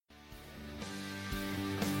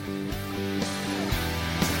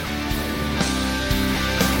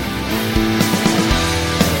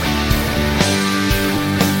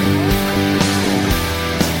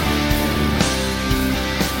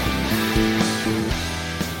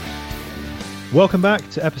Welcome back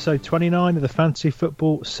to episode 29 of the Fantasy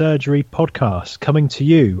Football Surgery podcast, coming to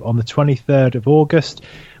you on the 23rd of August.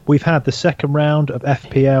 We've had the second round of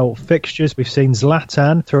FPL fixtures. We've seen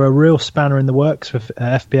Zlatan throw a real spanner in the works for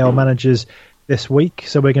FPL managers this week.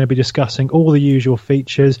 So we're going to be discussing all the usual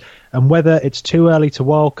features and whether it's too early to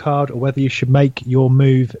wildcard or whether you should make your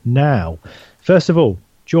move now. First of all,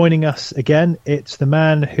 joining us again, it's the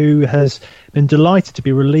man who has been delighted to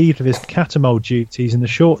be relieved of his Catamol duties in the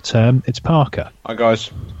short term. It's Parker. Hi,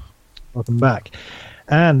 guys. Welcome back.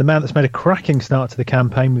 And the man that's made a cracking start to the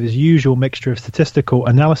campaign with his usual mixture of statistical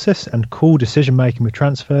analysis and cool decision-making with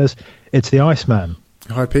transfers, it's the Iceman.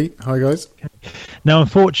 Hi, Pete. Hi, guys. Now,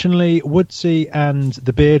 unfortunately, Woodsy and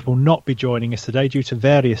the Beard will not be joining us today due to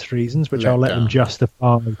various reasons, which I'll let them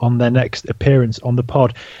justify on their next appearance on the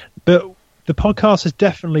pod. But the podcast has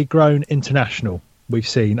definitely grown international, we've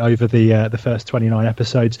seen, over the first 29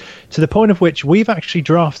 episodes, to the point of which we've actually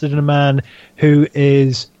drafted a man who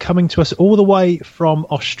is coming to us all the way from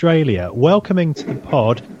Australia. Welcoming to the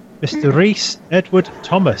pod, Mr. Rhys Edward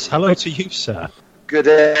Thomas. Hello to you, sir. Good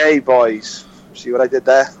day, boys. See what I did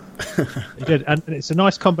there? You did, and it's a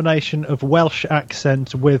nice combination of Welsh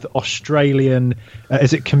accent with Australian.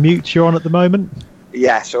 Is it commute you're on at the moment?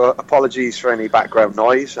 Yeah, so apologies for any background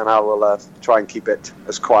noise, and I will try and keep it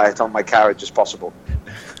as quiet on my carriage as possible.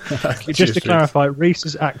 Just to clarify, Rhys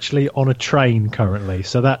is actually on a train currently,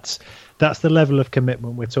 so that's the level of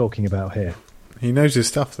commitment we're talking about here. He knows his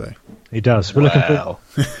stuff, though. He does. We're looking for.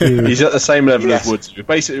 He's at the same level as Woodsy. We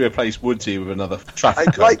basically replaced Woodsy with another traffic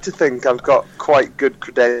I'd like to think I've got quite good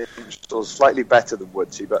credentials, slightly better than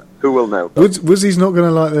Woodsy, but who will know? Woodsy's not going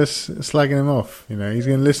to like this slagging him off. You know, he's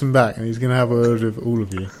going to listen back and he's going to have a word with all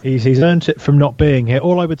of you. He's earned it from not being here.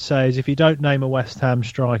 All I would say is if you don't name a West Ham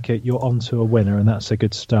striker, you're onto a winner, and that's a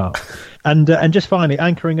good start. And just finally,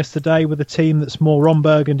 anchoring us today with a team that's more Ron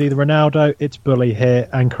Burgundy than Ronaldo, it's Bully here,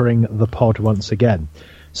 anchoring the pod once again.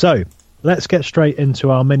 So, let's get straight into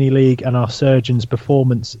our mini-league and our Surgeon's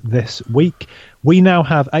performance this week. We now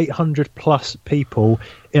have 800 plus people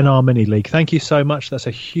in our mini-league. Thank you so much. That's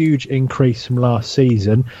a huge increase from last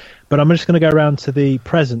season. But I'm just going to go around to the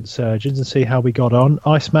present Surgeons and see how we got on.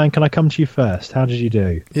 Iceman, can I come to you first? How did you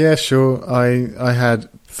do? Yeah, sure. I had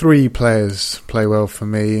 3 players play well for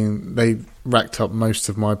me, and they racked up most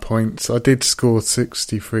of my points. I did score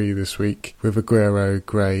 63 this week with Aguero,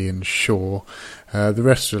 Gray and Shaw. The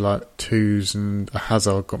rest were like 2s, and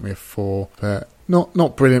Hazard got me a 4, but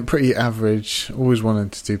not brilliant, pretty average. Always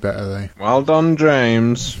wanted to do better though. Well done,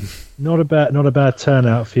 James. Not a bad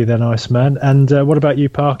turnout for you then, Iceman. And what about you,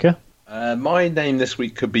 Parker? My name this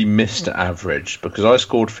week could be Mr. Average, because I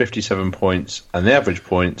scored 57 points and the average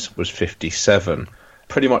points was 57.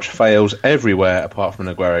 Pretty much fails everywhere apart from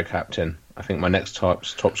an Aguero captain. I think my next top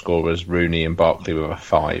scorer was Rooney and Barkley with a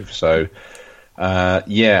 5. So,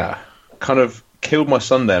 kind of killed my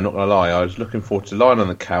Sunday, I'm not going to lie. I was looking forward to lying on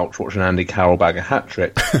the couch watching Andy Carroll bag a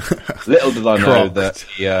hat-trick. Little did I know that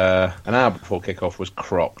an hour before kickoff was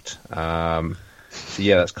crocked.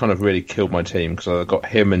 That's kind of really killed my team, because I got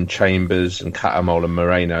him and Chambers and Catamol and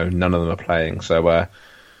Moreno. None of them are playing. So, a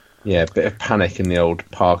bit of panic in the old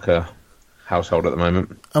Parker household at the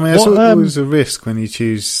moment. I mean, it's always a risk when you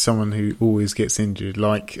choose someone who always gets injured.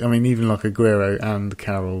 Even like Aguero and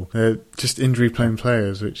Carroll. They're just injury-prone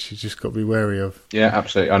players, which you just got to be wary of. Yeah,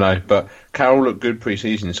 absolutely, I know. But Carroll looked good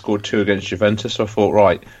pre-season. He scored 2 against Juventus, so I thought,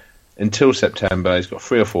 right, until September, he's got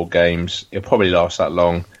 3 or 4 games. He'll probably last that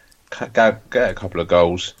long. Get a couple of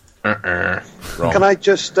goals. Wrong. Can I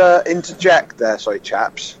just interject there? Sorry,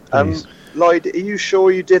 chaps. Lloyd, are you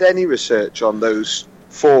sure you did any research on those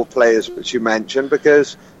 4 players which you mentioned?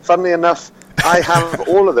 Because, funnily enough, I have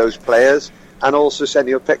all of those players and also sent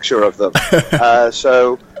you a picture of them.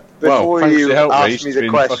 So before you ask me the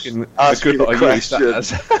question, I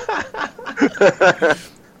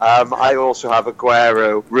also have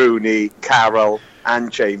Aguero, Rooney, Carroll,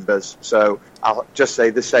 and Chambers. So I'll just say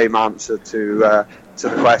the same answer to the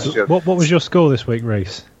question. What was your score this week,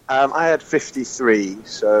 Rhys? I had 53,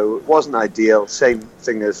 so it wasn't ideal. Same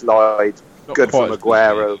thing as Lloyd. Good from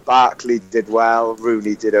Aguero. Barkley did well.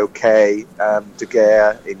 Rooney did okay. De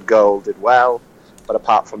Gea in goal did well. But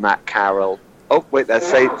apart from that, Carroll. Oh, wait, that's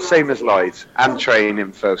same as Lloyd's. And train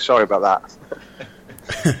info. Sorry about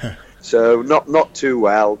that. So not too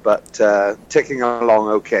well, but ticking along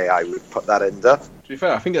okay, I would put that in there. To be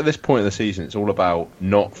fair, I think at this point in the season, it's all about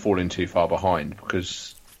not falling too far behind,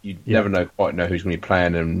 because you never quite know who's going to be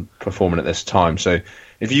playing and performing at this time. So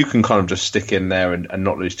if you can kind of just stick in there and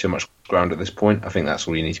not lose too much ground at this point, I think that's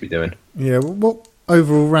all you need to be doing. Yeah, what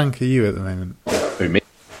overall rank are you at the moment? Who, me?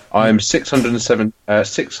 I'm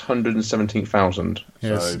 617,000.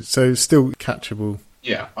 Yes, so still catchable.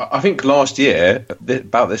 Yeah, I think last year,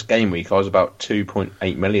 about this game week, I was about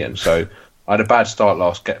 2.8 million. So I had a bad start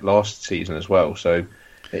last season as well. So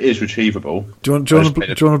it is retrievable. Do you want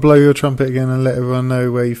to blow your trumpet again and let everyone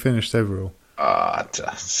know where you finished overall?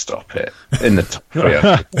 Stop it. In the top 3.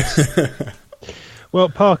 Well,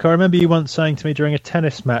 Parker, I remember you once saying to me during a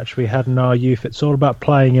tennis match we had in our youth, it's all about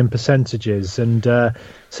playing in percentages. And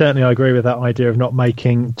certainly I agree with that idea of not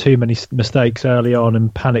making too many mistakes early on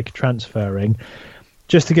and panic transferring.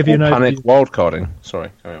 Just to give you an panic wildcarding. Sorry,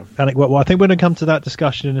 carry on. Panic. Well, I think we're going to come to that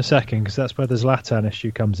discussion in a second because that's where the Zlatan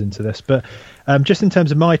issue comes into this. But just in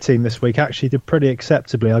terms of my team this week, actually did pretty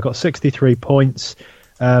acceptably. I got 63 points.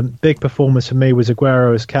 Big performance for me was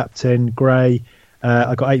Aguero as captain, Gray.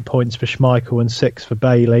 I got 8 points for Schmeichel and 6 for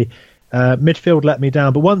Bailey. Midfield let me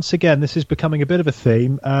down, but once again, this is becoming a bit of a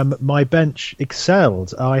theme. My bench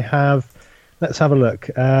excelled. I have, let's have a look,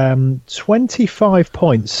 25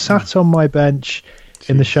 points sat on my bench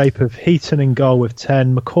in the shape of Heaton in goal with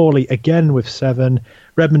 10, Macaulay again with 7,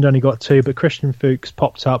 Redmond only got 2, but Christian Fuchs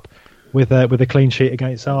popped up with a clean sheet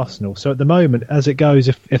against Arsenal. So at the moment, as it goes,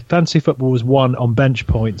 if fantasy football was won on bench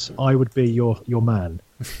points, I would be your man.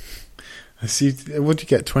 What did you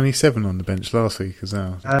get? 27 on the bench last week as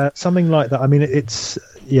well? Something like that. I mean,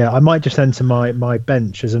 I might just enter my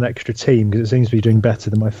bench as an extra team because it seems to be doing better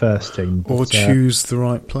than my first team. Or choose the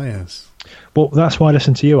right players. Well, that's why I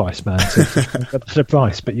listen to you, Iceman. That's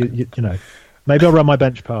advice, but you know, maybe I'll run my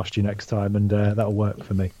bench past you next time, and that'll work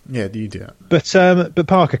for me. Yeah, you do that. But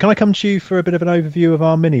Parker, can I come to you for a bit of an overview of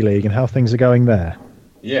our mini league and how things are going there?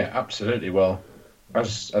 Yeah, absolutely. Well,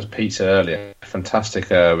 as Pete said earlier,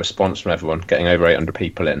 fantastic response from everyone, getting over 800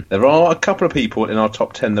 people in. There are a couple of people in our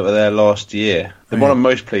top 10 that were there last year. The one I'm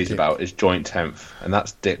most pleased about is joint 10th, and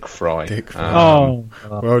that's Dick Fry. Well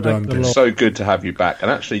done, Dick. It's so good to have you back. And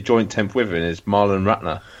actually, joint 10th with him is Marlon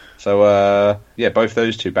Ratner. So, both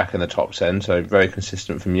those two back in the top 10, so very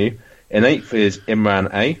consistent from you. In 8th is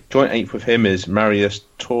Imran A. Joint 8th with him is Marius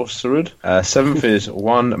Torserud. 7th is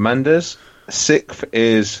Juan Mendes. 6th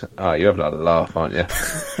is... you have a laugh, aren't you?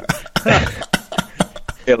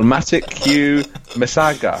 Ilmatic Q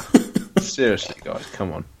Misaga. Seriously, guys,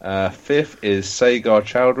 come on. 5th is Sagar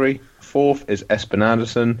Chowdhury. 4th is Espen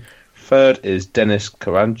Anderson. 3rd is Dennis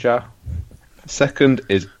Karanja. 2nd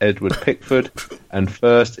is Edward Pickford. And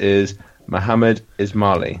 1st is Mohammed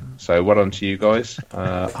Ismaili. So well done to you guys.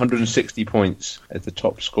 160 points is the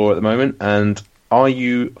top score at the moment. And... Are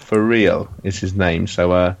You For Real is his name,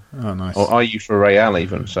 so nice. Or Are You For Real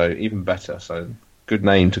even, so even better. So good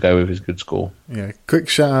name to go with his good score. Yeah, quick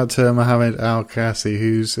shout out to Mohamed Al Kasi,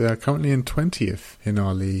 who's currently in 20th in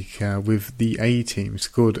our league with the A team.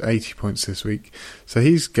 Scored 80 points this week, so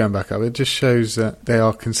he's going back up. It just shows that they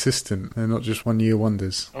are consistent. They're not just 1 year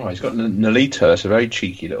wonders. Oh, he's got Nolito. It's a very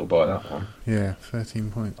cheeky little boy, that one. Yeah,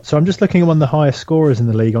 13 points. So I'm just looking at one of the highest scorers in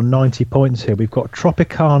the league on 90 points here. We've got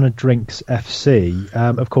Tropicana Drinks FC.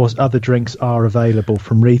 Of course, other drinks are available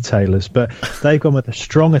from retailers, but they've gone with a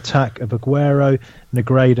strong attack of Aguero,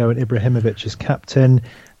 Negredo and Ibrahimovic as captain.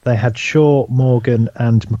 They had Shaw, Morgan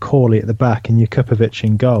and Macaulay at the back and Jakupovic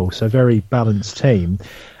in goal. So very balanced team.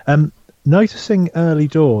 Noticing early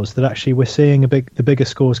doors that actually we're seeing the bigger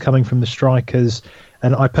scores coming from the strikers,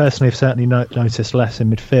 and I personally have certainly noticed less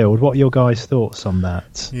in midfield. What are your guys' thoughts on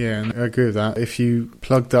that? Yeah, and I agree with that. If you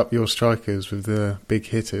plugged up your strikers with the big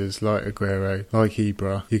hitters like Aguero, like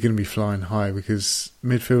Ibra, you're going to be flying high because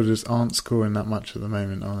midfielders aren't scoring that much at the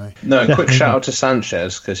moment, are they? No, quick shout out to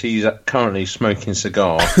Sanchez because he's currently smoking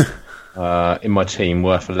cigar. In my team,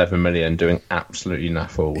 worth 11 million, doing absolutely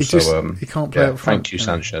naff all. He can't play up front. Thank you,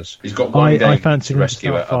 Sanchez. He's got one game to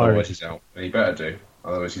rescue it, otherwise he's out. He better do,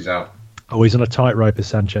 otherwise he's out. Oh, he's on a tightrope as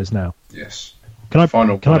Sanchez now. Yes. Can I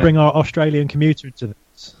bring our Australian commuter into this?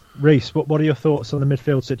 Reece, what are your thoughts on the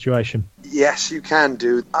midfield situation? Yes, you can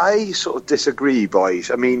do. I sort of disagree,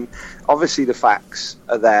 boys. I mean, obviously the facts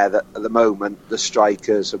are there that at the moment the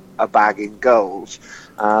strikers are bagging goals.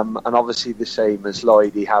 And obviously the same as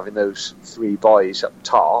Lloydie having those 3 boys up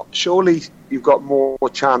top. Surely you've got more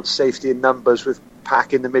chance safety in numbers with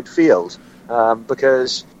Pack in the midfield.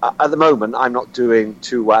 Because at the moment I'm not doing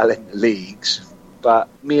too well in the leagues. But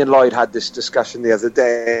me and Lloyd had this discussion the other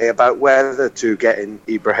day about whether to get in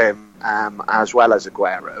Ibrahim as well as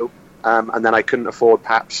Aguero. And then I couldn't afford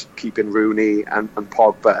perhaps keeping Rooney and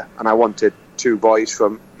Pogba. And I wanted 2 boys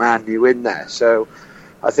from Man U in there. So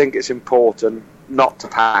I think it's important not to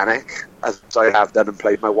panic, as I have done and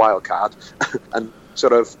played my wild card, and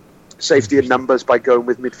sort of safety in numbers by going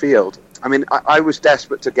with midfield. I mean, I was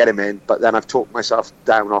desperate to get him in, but then I've talked myself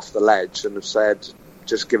down off the ledge and have said,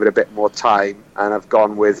 just give it a bit more time, and I've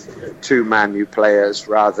gone with 2 Man U players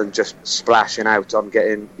rather than just splashing out on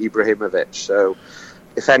getting Ibrahimovic. So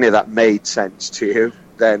if any of that made sense to you,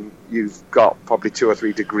 then you've got probably 2 or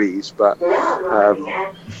 3 degrees, but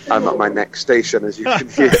I'm at my next station, as you can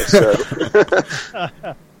hear.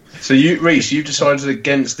 So Reece, you decided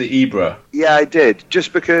against the Ibra? Yeah, I did,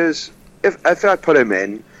 just because if I put him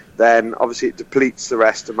in, then obviously it depletes the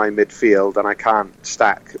rest of my midfield, and I can't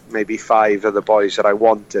stack maybe 5 of the boys that I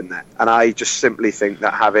want in there. And I just simply think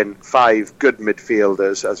that having 5 good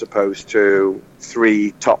midfielders as opposed to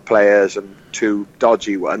 3 top players and 2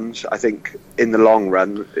 dodgy ones, I think in the long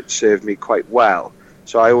run it served me quite well.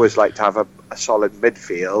 So I always like to have a solid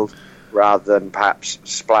midfield rather than perhaps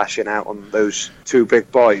splashing out on those 2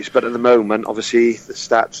 big boys. But at the moment, obviously, the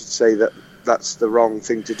stats would say that that's the wrong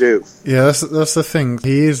thing to do. Yeah, that's the thing.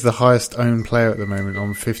 He is the highest owned player at the moment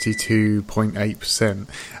on 52.8%.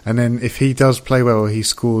 And then if he does play well or he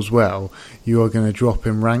scores well, you are going to drop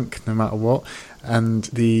in rank no matter what. And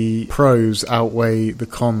the pros outweigh the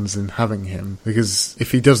cons in having him, because if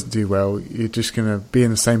he doesn't do well, you're just going to be in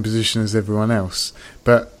the same position as everyone else.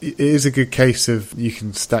 But it is a good case of you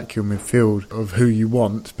can stack your midfield of who you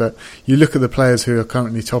want. But you look at the players who are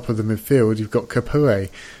currently top of the midfield. You've got Capoue,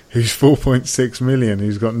 who's 4.6 million,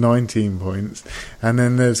 who's got 19 points. And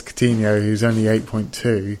then there's Coutinho, who's only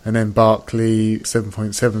 8.2. And then Barkley,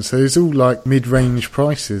 7.7. So it's all like mid-range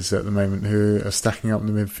prices at the moment who are stacking up in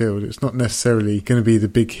the midfield. It's not necessarily going to be the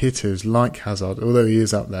big hitters like Hazard, although he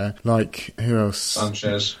is up there. Like, who else?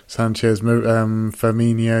 Sanchez,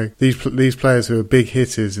 Firmino. These players who are big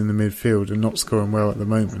hitters in the midfield are not scoring well at the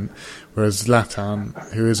moment. Whereas Zlatan,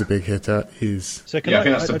 who is a big hitter, is... I think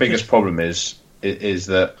that's the biggest problem is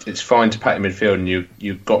that it's fine to pack your midfield and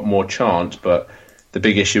you've got more chance, but the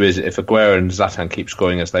big issue is if Aguero and Zlatan keep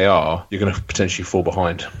scoring as they are, you're going to potentially fall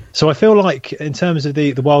behind. So I feel like in terms of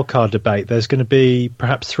the wildcard debate, there's going to be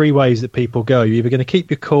perhaps 3 ways that people go. You're either going to keep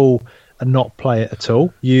your cool and not play it at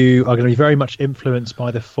all. You are going to be very much influenced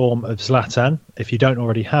by the form of Zlatan, if you don't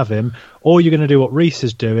already have him, or you're going to do what Reece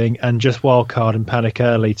is doing and just wildcard and panic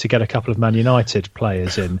early to get a couple of Man United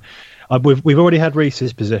players in. We've already had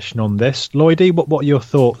Reece's position on this. Lloydie, what are your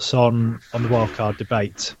thoughts on the wildcard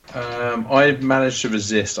debate? I managed to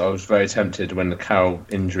resist. I was very tempted when the Carroll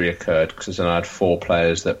injury occurred, because then I had 4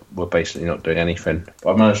 players that were basically not doing anything.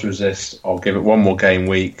 But I managed to resist. I'll give it one more game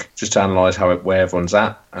week just to analyse where everyone's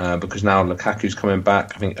at, because now Lukaku's coming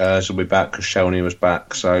back. I think Urs will be back because Shelny was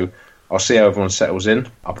back. So I'll see how everyone settles in.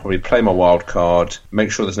 I'll probably play my wild card,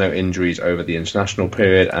 make sure there's no injuries over the international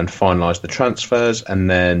period, and finalise the transfers, and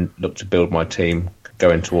then look to build my team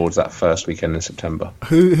going towards that first weekend in September.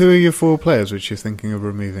 Who are your 4 players which you're thinking of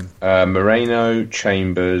removing? Moreno,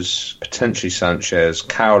 Chambers, potentially Sanchez.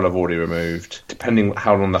 Carroll I've already removed. Depending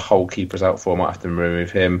how long the whole keeper's out for, I might have to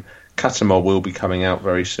remove him. Catamol will be coming out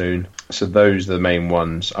very soon. So those are the main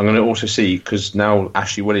ones. I'm going to also see, because now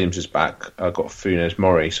Ashley Williams is back, I've got Funes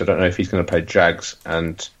Mori, so I don't know if he's going to play Jags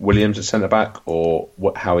and Williams at centre-back, or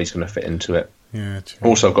how he's going to fit into it. Yeah. True.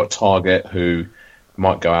 Also, I've got Target, who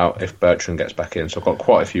might go out if Bertrand gets back in. So I've got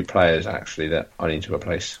quite a few players, actually, that I need to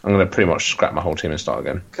replace. I'm going to pretty much scrap my whole team and start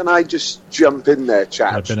again. Can I just jump in there,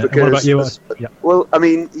 chaps? What about you? Yeah. Well, I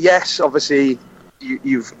mean, yes, obviously,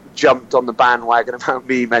 you've jumped on the bandwagon about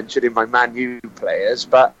me mentioning my Man U players,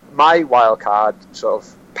 but my wildcard sort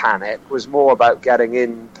of panic was more about getting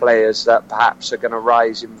in players that perhaps are going to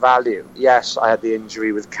rise in value. Yes, I had the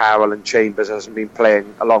injury with Carroll, and Chambers hasn't been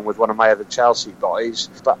playing along with one of my other Chelsea boys,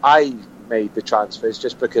 but I made the transfers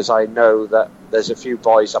just because I know that there's a few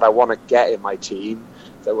boys that I want to get in my team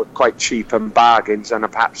that were quite cheap and bargains and are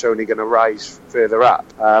perhaps only going to rise further up.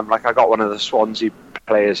 Like I got one of the Swansea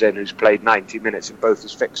players in who's played 90 minutes in both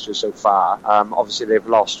his fixtures so far. Obviously they've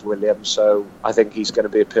lost Williams, so I think he's going to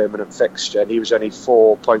be a permanent fixture, and he was only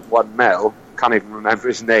 4.1 mil. Can't even remember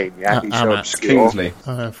his name yet. He's so obscure.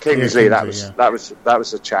 Kingsley, that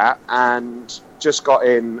was a chat. And just got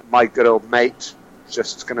in my good old mate,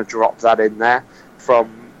 just going to drop that in there from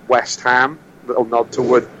West Ham, little nod to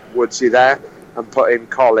Woodsy there, and put in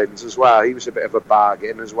Collins as well. He was a bit of a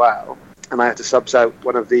bargain as well. And I had to subs out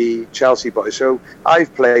one of the Chelsea boys. So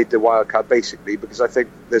I've played the wildcard basically because I think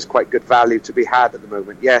there's quite good value to be had at the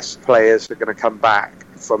moment. Yes, players are going to come back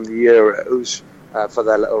from the Euros for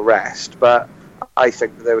their little rest, but I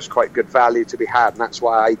think there was quite good value to be had, and that's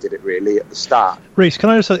why I did it really at the start. Reece, can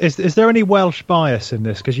I just is there any Welsh bias in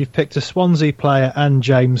this? Because you've picked a Swansea player and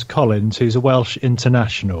James Collins, who's a Welsh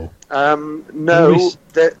international. No,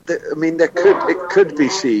 I mean it could be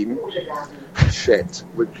seen. Shit,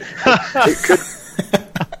 it could.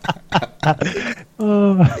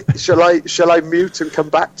 Shall I mute and come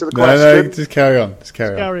back to the question? No, just carry on.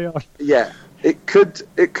 Carry on. Yeah, it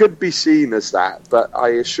could be seen as that, but I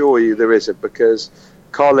assure you there isn't, because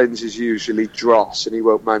Collins is usually dross, and he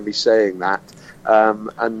won't mind me saying that.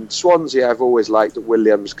 And Swansea, I've always liked at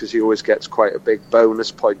Williams because he always gets quite a big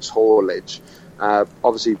bonus points haulage.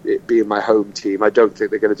 Obviously, it being my home team, I don't think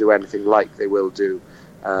they're going to do anything like they will do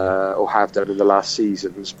or have done in the last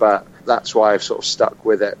seasons, but that's why I've sort of stuck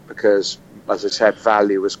with it, because, as I said,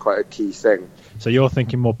 value was quite a key thing. So you're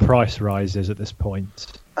thinking more price rises at this point?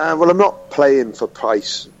 Well, I'm not playing for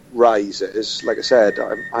price rises. Like I said,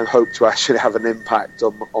 I hope to actually have an impact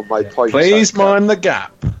on my points. Please mind the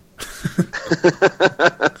gap.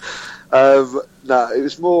 No, it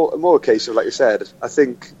was more a case of, like I said, I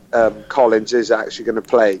think Collins is actually going to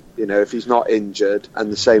play. You know, if he's not injured,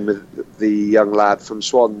 and the same with the young lad from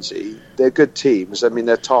Swansea, they're good teams. I mean,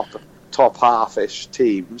 they're top half-ish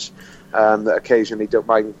teams that occasionally don't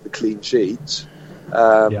mind the clean sheets.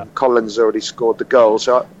 Collins already scored the goal,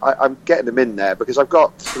 so I'm getting him in there because I've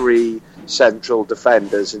got 3 central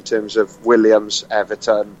defenders in terms of Williams,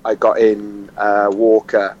 Everton. I got in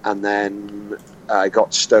Walker, and then I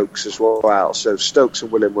got Stokes as well. So Stokes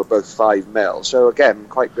and William were both 5 mil. So again,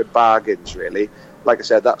 quite good bargains, really. Like I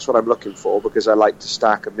said, that's what I'm looking for, because I like to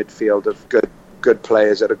stack a midfield of good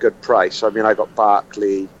players at a good price. I mean, I got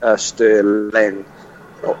Barkley, Sterling,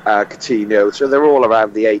 Coutinho, so they're all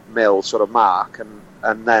around the 8 mil sort of mark,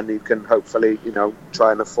 and then you can hopefully,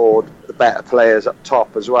 try and afford the better players up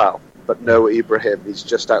top as well. But no Ibrahim, he's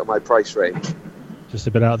just out of my price range. Just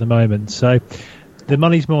a bit out at the moment. So the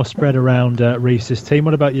money's more spread around Reese's team.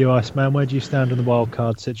 What about you, Iceman? Where do you stand on the wild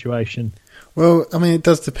card situation? Well, I mean, it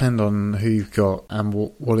does depend on who you've got and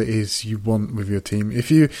what it is you want with your team. If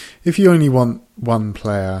you only want one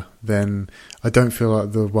player, then I don't feel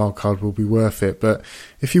like the wild card will be worth it. But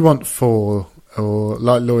if you want 4, or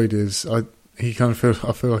like Lloyd is, I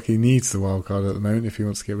feel like he needs the wild card at the moment if he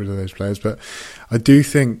wants to get rid of those players. But I do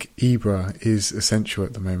think Ibra is essential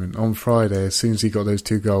at the moment. On Friday, as soon as he got those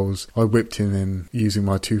 2 goals, I whipped him in using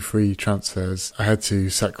my 2 free transfers. I had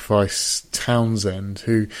to sacrifice Townsend,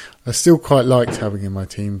 who I still quite liked having in my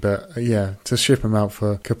team, but to ship him out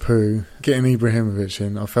for Capoue, getting Ibrahimovic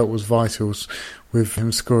in, I felt was vital with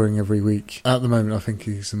him scoring every week. At the moment, I think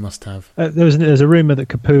he's a must-have. There's a rumour that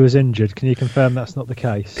Capoue is injured. Can you confirm that's not the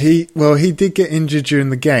case? He did get injured during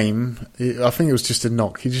the game. I think it was just a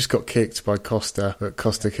knock. He just got kicked by Costa, but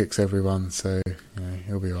Costa kicks everyone, so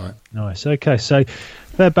he'll be all right. Nice. Okay, so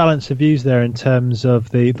fair balance of views there in terms of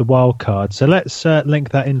the wild card. So let's link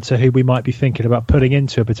that into who we might be thinking about putting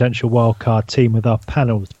into a potential wild card team with our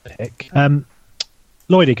panels pick.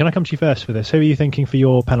 Lloydie, can I come to you first for this? Who are you thinking for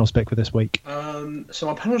your panels pick for this week? So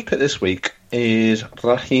my panels pick this week is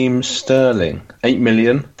Raheem Sterling. 8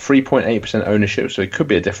 million, 3.8% ownership, so it could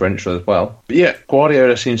be a differential as well. But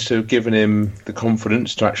Guardiola seems to have given him the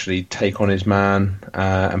confidence to actually take on his man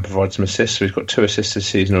and provide some assists. So he's got 2 assists this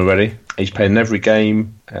season already. He's played in every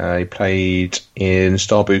game. He played in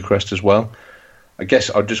Star Bucharest as well. I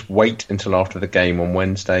guess I'll just wait until after the game on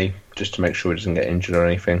Wednesday just to make sure he doesn't get injured or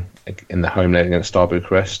anything in the home leg against Star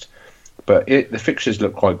Bucharest. But the fixtures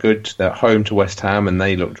look quite good. They're at home to West Ham, and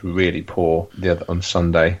they looked really poor on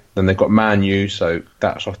Sunday. Then they've got Man U, so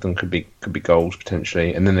that's often could be goals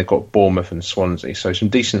potentially. And then they've got Bournemouth and Swansea, so some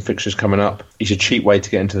decent fixtures coming up. He's a cheap way to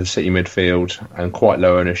get into the City midfield and quite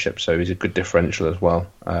low ownership, so he's a good differential as well.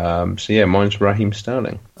 Mine's Raheem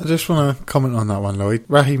Sterling. I just want to comment on that one, Lloyd.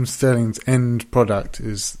 Raheem Sterling's end product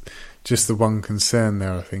is just the one concern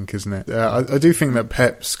there, I think, isn't it? I do think that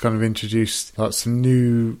Pep's kind of introduced some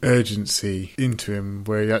new urgency into him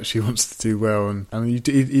where he actually wants to do well, and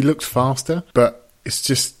he looks faster, but it's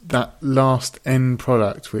just that last end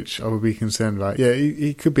product which I would be concerned about. Yeah,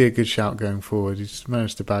 he could be a good shout going forward. He's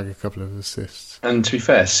managed to bag a couple of assists. And to be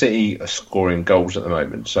fair, City are scoring goals at the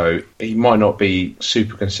moment, so he might not be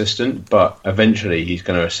super consistent, but eventually he's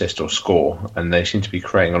going to assist or score, and they seem to be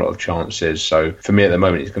creating a lot of chances. So for me at the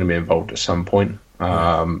moment, he's going to be involved at some point.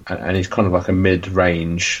 And he's kind of like a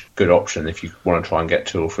mid-range good option if you want to try and get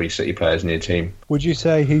 2 or 3 City players in your team. Would you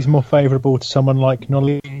say he's more favourable to someone like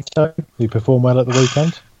Nolito, who performed well at the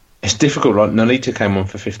weekend? It's difficult. Like Nolito came on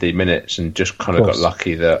for 15 minutes and just kind of got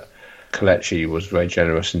lucky that Kelechi was very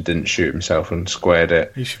generous and didn't shoot himself and squared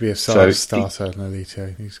it. He should be a side starter,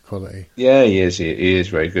 Nolito. He's quality. Yeah, he is. He is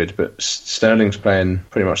very good. But Sterling's playing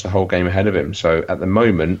pretty much the whole game ahead of him. So at the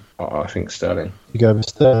moment, I think Sterling. You go with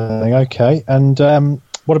Sterling, okay. And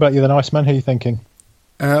what about you then, Iceman? Who are you thinking?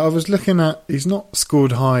 I was looking at, he's not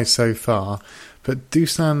scored high so far, but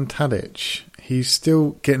Dusan Tadic, he's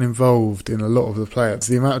still getting involved in a lot of the play-outs.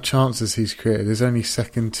 The amount of chances he's created is only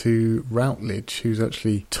second to Routledge, who's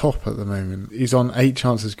actually top at the moment. He's on 8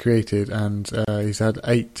 chances created and he's had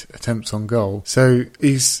 8 attempts on goal. So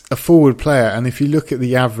he's a forward player, and if you look at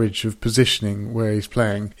the average of positioning where he's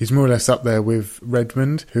playing, he's more or less up there with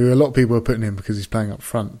Redmond, who a lot of people are putting in because he's playing up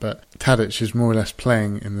front, but Tadic is more or less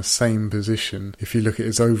playing in the same position if you look at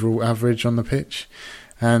his overall average on the pitch.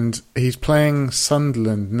 And he's playing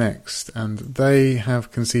Sunderland next, and they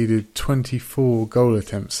have conceded 24 goal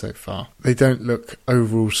attempts so far. They don't look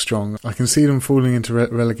overall strong. I can see them falling into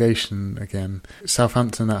relegation again.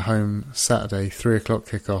 Southampton at home Saturday, 3:00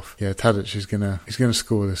 kickoff. Yeah, Tadic he's gonna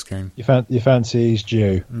score this game. You fancy he's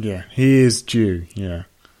due? Yeah, he is due. Yeah.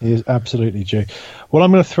 He is absolutely due. Well,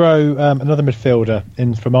 I'm going to throw another midfielder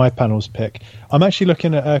in for my panel's pick. I'm actually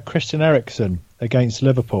looking at Christian Eriksen against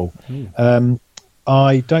Liverpool.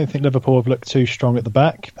 I don't think Liverpool have looked too strong at the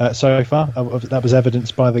back so far. That was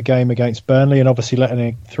evidenced by the game against Burnley and obviously letting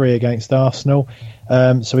in 3 against Arsenal.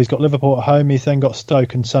 So he's got Liverpool at home. He's then got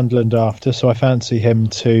Stoke and Sunderland after. So I fancy him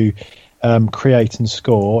to create and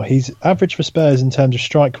score. He's average for Spurs in terms of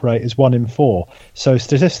strike rate is 1 in 4. So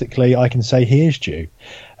statistically, I can say he is due.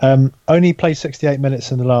 Only played 68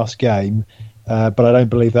 minutes in the last game, but I don't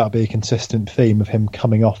believe that'll be a consistent theme of him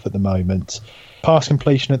coming off at the moment. Pass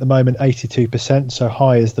completion at the moment 82%, so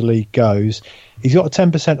high as the league goes. He's got a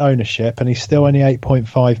 10% ownership and he's still only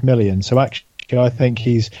 8.5 million. So actually I think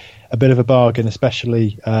he's a bit of a bargain,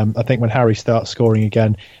 especially I think when Harry starts scoring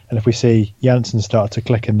again and if we see Janssen start to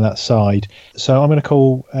click in that side. So I'm going to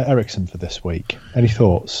call Eriksen for this week. Any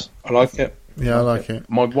thoughts? I like it. Yeah, I like it.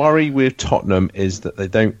 My worry with Tottenham is that they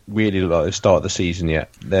don't really look like the start of the season yet.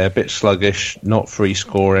 They're a bit sluggish, not free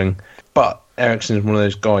scoring, but Eriksen is one of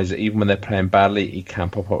those guys that even when they're playing badly, he can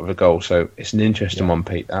pop up with a goal. So it's an interesting one,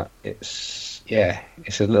 Pete. It's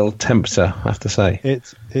a little tempter, I have to say.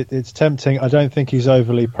 It's tempting. I don't think he's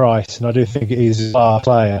overly priced, and I do think he's a star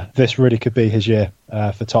player. This really could be his year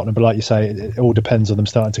for Tottenham. But like you say, it all depends on them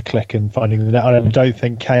starting to click and finding the net. I don't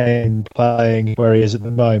think Kane playing where he is at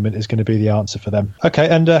the moment is going to be the answer for them. Okay,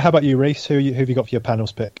 and how about you, Reece? Who have you got for your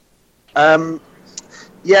panel's pick?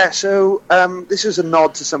 Yeah, so this is a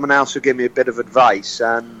nod to someone else who gave me a bit of advice.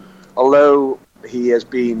 And although he has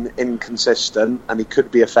been inconsistent and he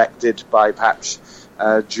could be affected by perhaps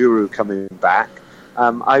Giroud coming back,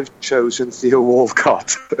 I've chosen Theo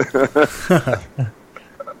Walcott.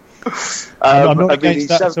 I'm not against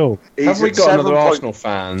that at all. Have we got another Arsenal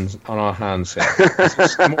fans on our hands here?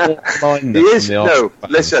 He is. No,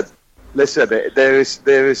 listen. There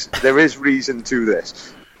is reason to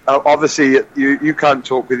this. Obviously, you can't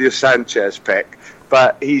talk with your Sanchez pick,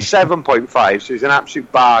 but he's 7.5, so he's an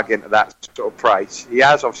absolute bargain at that sort of price. He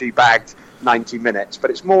has obviously bagged 90 minutes, but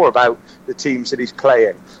it's more about the teams that he's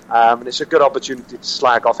playing. And it's a good opportunity to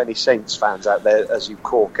slag off any Saints fans out there, as you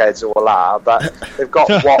corkheads all are. But they've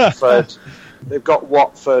got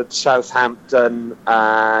Watford, Southampton,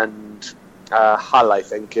 and Hull, I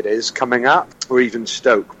think it is, coming up, or even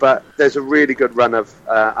Stoke. But there's a really good run of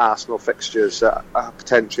Arsenal fixtures that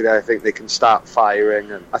potentially I think they can start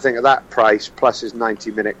firing. And I think at that price, plus his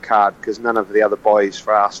 90-minute card, because none of the other boys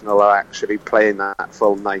for Arsenal are actually playing that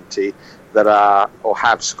full 90 that are or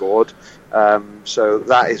have scored. So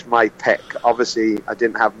that is my pick. Obviously, I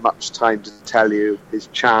didn't have much time to tell you his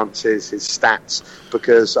chances, his stats,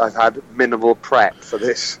 because I've had minimal prep for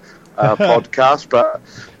this podcast, but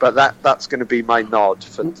that's going to be my nod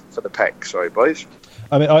for the pick. Sorry, boys.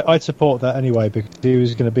 I mean, I'd support that anyway because he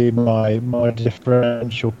was going to be my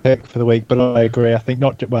differential pick for the week. But I agree. I think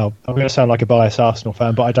I'm going to sound like a biased Arsenal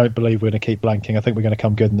fan, but I don't believe we're going to keep blanking. I think we're going to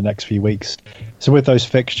come good in the next few weeks. So with those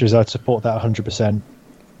fixtures, I'd support that 100%.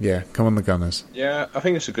 Yeah, come on the Gunners. Yeah, I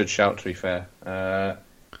think it's a good shout, to be fair.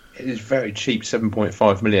 It is very cheap,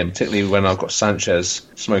 7.5 million, particularly when I've got Sanchez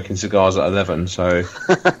smoking cigars at 11. So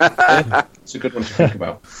it's a good one to think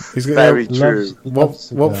about. He's got, very true.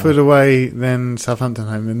 Watford away, then Southampton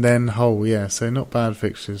home, and then Hull. Yeah, so not bad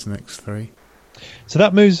fixtures next 3. So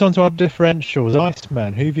that moves on to our differentials.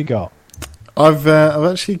 Iceman, who have you got? I've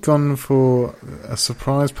actually gone for a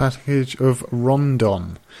surprise package of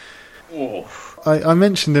Rondon. Oh. I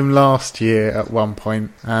mentioned him last year at one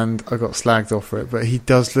point, and I got slagged off for it, but he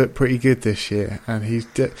does look pretty good this year, and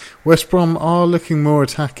West Brom are looking more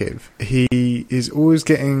attackive. He is always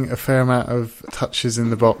getting a fair amount of touches in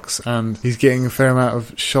the box, and he's getting a fair amount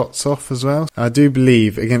of shots off as well. I do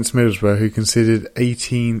believe against Middlesbrough, who conceded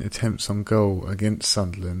 18 attempts on goal against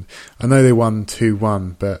Sunderland. I know they won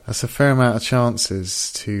 2-1, but that's a fair amount of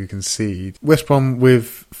chances to concede. West Brom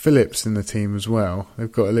with Phillips in the team as well.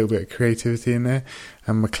 They've got a little bit of creativity in there. there,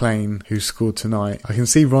 and McLean, who scored tonight. I can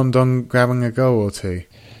see Rondon grabbing a goal or two.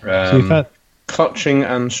 Clutching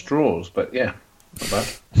and straws, but yeah, not bad.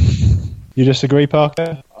 You disagree,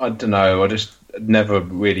 Parker? I don't know. I just never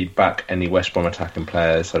really back any West Brom attacking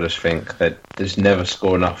players. I just think that there's never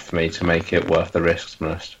score enough for me to make it worth the risk, to be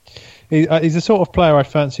honest. He's the sort of player I'd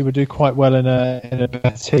fancy would do quite well in a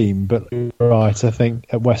better team, but right, I think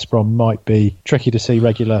at West Brom might be tricky to see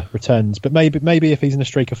regular returns. But maybe if he's in a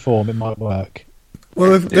streak of form, it might work.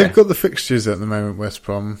 Well, they've got the fixtures at the moment, West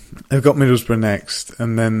Brom. They've got Middlesbrough next,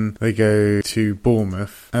 and then they go to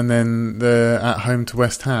Bournemouth, and then they're at home to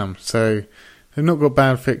West Ham. So they've not got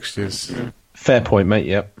bad fixtures. Fair point, mate,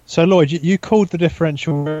 yep. So, Lloyd, you called the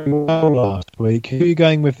differential well last week. Who are you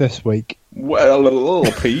going with this week? Well,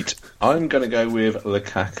 Pete, I'm going to go with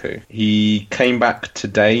Lukaku. He came back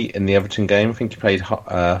today in the Everton game. I think he played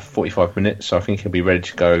 45 minutes, so I think he'll be ready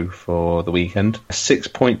to go for the weekend.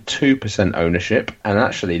 6.2% ownership, and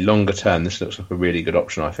actually, longer term, this looks like a really good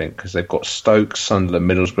option, I think, because they've got Stoke, Sunderland,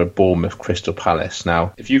 Middlesbrough, Bournemouth, Crystal Palace.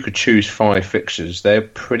 Now, if you could choose 5 fixtures,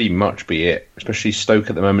 they'd pretty much be it, especially Stoke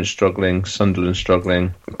at the moment struggling, Sunderland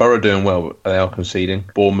struggling, Borough doing well, but they are conceding,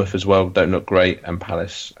 Bournemouth as well don't look great, and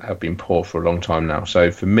Palace have been poor for a long time now.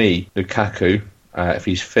 So for me, Lukaku, if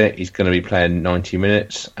he's fit, he's going to be playing 90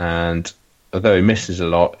 minutes, and although he misses a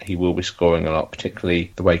lot, he will be scoring a lot,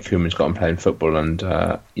 particularly the way Koeman's got him playing football. And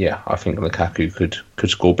I think Lukaku could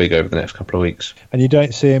score big over the next couple of weeks. And you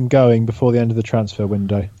don't see him going before the end of the transfer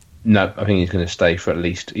window? No, I think he's going to stay for at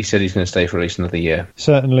least... He said he's going to stay for at least another year.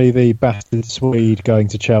 Certainly the battered Swede going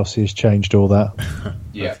to Chelsea has changed all that.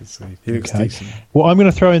 Yeah. He looks decent. Well, I'm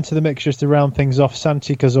going to throw into the mix just to round things off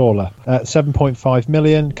Santi Cazorla. 7.5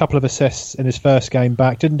 million, couple of assists in his first game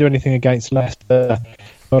back. Didn't do anything against Leicester,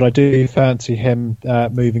 but I do fancy him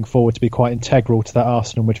moving forward to be quite integral to that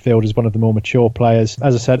Arsenal midfield as one of the more mature players.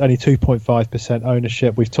 As I said, only 2.5%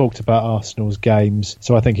 ownership. We've talked about Arsenal's games,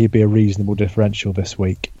 so I think he'd be a reasonable differential this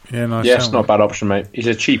week. Yeah, nice. Yeah, it's not a bad option, mate. He's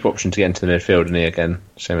a cheap option to get into the midfield, isn't he, again?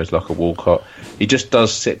 Same as like a Walcott. He just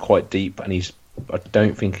does sit quite deep, and I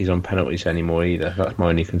don't think he's on penalties anymore either. That's my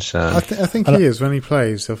only concern. I think he is when he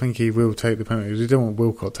plays. I think he will take the penalties. We don't want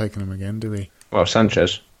Walcott taking them again, do we? Well,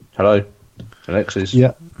 Sanchez. Hello. Alexis.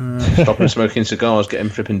 Yeah. Stop him smoking cigars, get him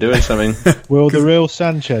flipping doing something. Will the real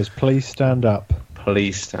Sanchez please stand up?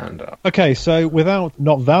 Please stand up. Okay, so without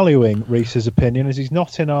not valuing Reese's opinion, as he's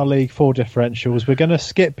not in our League 4 differentials, we're going to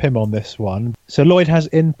skip him on this one. So Lloyd has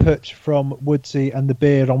input from Woodsy and the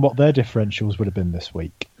Beard on what their differentials would have been this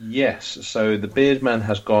week. Yes, so the Beardman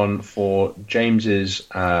has gone for James's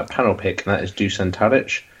panel pick, and that is Dusan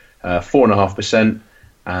Tadic, 4.5%.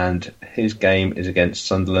 And his game is against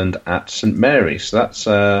Sunderland at St Mary's. So that's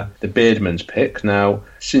the Beardman's pick. Now,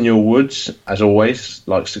 Senior Woods, as always,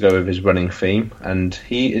 likes to go with his running theme, and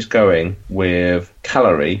he is going with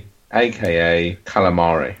Caleri, aka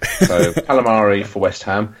Calamari. So Calamari for West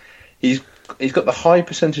Ham. He's got the high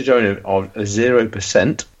percentage owner of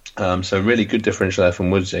 0%. So really good differential there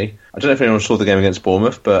from Woodsy. I don't know if anyone saw the game against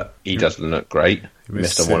Bournemouth, but he doesn't look great. He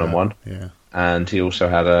missed a 1-on-1. Yeah. And he also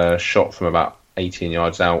had a shot from about 18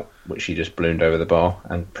 yards out, which he just ballooned over the bar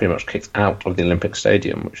and pretty much kicked out of the Olympic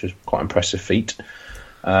Stadium, which is quite an impressive feat.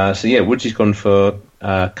 Woodsy's gone for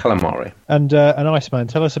Calamari. And Iceman,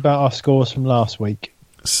 tell us about our scores from last week.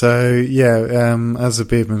 So, as the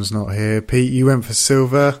Beardman's not here, Pete, you went for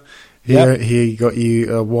Silva. He got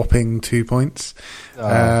you a whopping 2 points.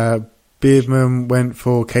 Beardman went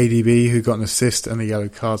for KDB, who got an assist and a yellow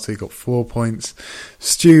card, so he got 4 points.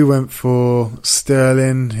 Stu went for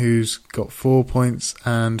Sterling, who's got 4 points,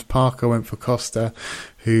 and Parker went for Costa,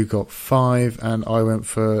 who got 5, and I went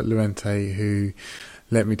for Llorente, who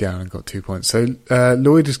let me down and got 2 points. So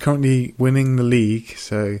Lloyd is currently winning the league,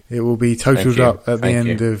 so it will be totaled up at the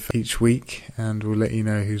end of each week, and we'll let you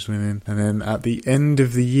know who's winning. And then at the end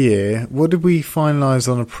of the year, what did we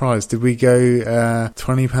finalise on a prize? Did we go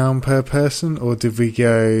 £20 per person, or did we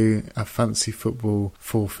go a fancy football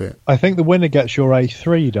forfeit? I think the winner gets your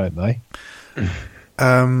A3, don't they?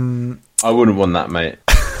 I wouldn't want that, mate.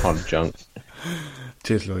 Kind of junk.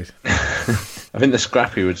 Cheers, Lloyd. I think the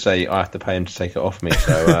Scrappy would say I have to pay him to take it off me,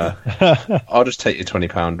 so I'll just take your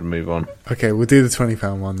 £20 and move on. Okay, we'll do the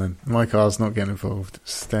 £20 one then. My car's not getting involved,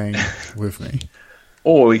 staying with me.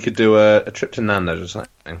 Or we could do a trip to Nando's or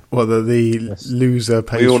something. Well, the loser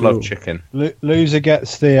pays for. We all love chicken. Loser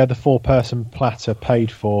gets the 4-person platter paid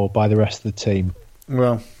for by the rest of the team.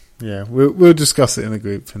 Well, yeah, we'll discuss it in the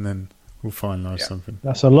group and then we'll finalise something.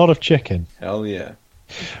 That's a lot of chicken. Hell yeah.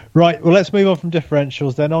 Right, well, let's move on from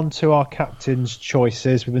differentials then on to our captain's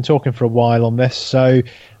choices. We've been talking for a while on this. So,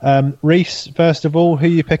 Reese, first of all, who are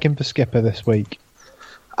you picking for skipper this week?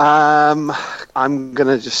 I'm going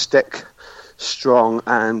to just stick strong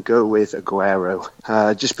and go with Aguero,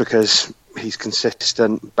 just because he's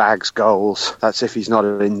consistent, bags goals. That's if he's not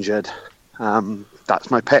injured.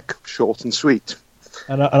 That's my pick, short and sweet.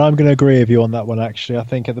 And I'm going to agree with you on that one, actually. I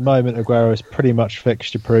think at the moment Aguero is pretty much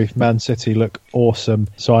fixture-proof. Man City look awesome,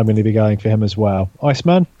 so I'm going to be going for him as well.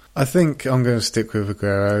 Iceman? I think I'm going to stick with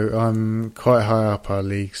Aguero. I'm quite high up our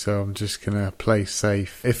league, so I'm just going to play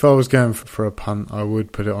safe. If I was going for a punt, I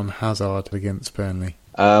would put it on Hazard against Burnley.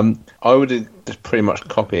 I would just pretty much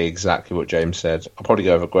copy exactly what James said. I'll probably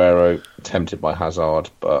go with Aguero, tempted by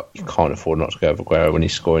Hazard, but you can't afford not to go with Aguero when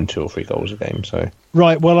he's scoring 2 or 3 goals a game. So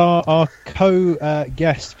right, well, our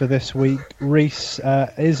co-guest for this week, Reese,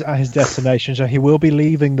 is at his destination, so he will be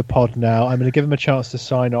leaving the pod now. I'm going to give him a chance to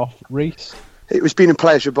sign off. Reese? It's been a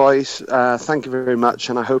pleasure, boys. Thank you very much,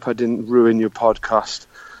 and I hope I didn't ruin your podcast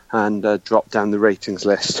and drop down the ratings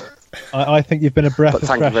list. I think you've been a breath of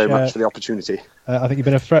fresh air. Thank you very much for the opportunity. I think you've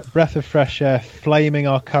been a breath of fresh air, flaming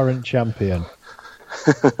our current champion.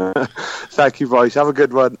 Thank you, boys. Have a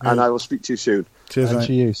good one, and I will speak to you soon. Cheers, and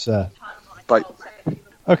to you, sir. Bye.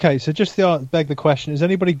 Okay, so just to beg the question, has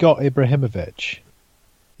anybody got Ibrahimovic?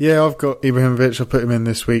 Yeah, I've got Ibrahimovic. I put him in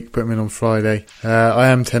this week, put him in on Friday. I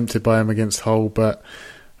am tempted by him against Hull, but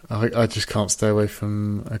I just can't stay away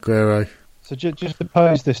from Aguero. So just to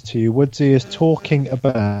pose this to you, Woodsy is talking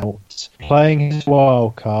about playing his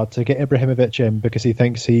wild card to get Ibrahimovic in because he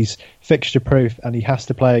thinks he's fixture-proof and he has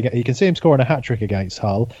to play again. You can see him scoring a hat-trick against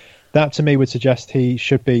Hull. That, to me, would suggest he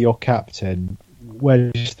should be your captain.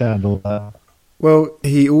 Where do you stand on that? Well,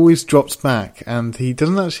 he always drops back, and he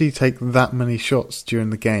doesn't actually take that many shots during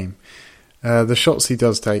the game. The shots he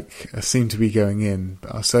does take seem to be going in,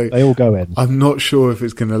 so they all go in. I'm not sure if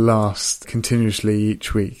it's going to last continuously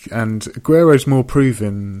each week. And Aguero's more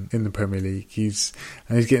proven in the Premier League. He's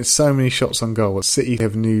getting so many shots on goal. City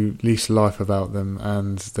have a new lease of life about them,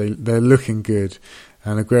 and they're looking good.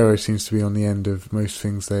 And Aguero seems to be on the end of most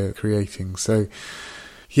things they're creating. So,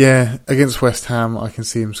 yeah, against West Ham, I can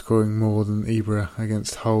see him scoring more than Ibra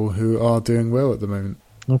against Hull, who are doing well at the moment.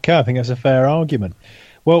 Okay, I think that's a fair argument.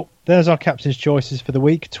 Well, there's our captain's choices for the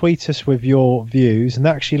week. Tweet us with your views, and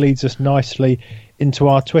that actually leads us nicely into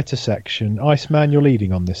our Twitter section. Iceman, you're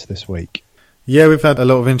leading on this week. Yeah, we've had a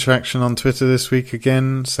lot of interaction on Twitter this week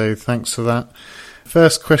again, so thanks for that.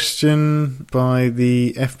 First question by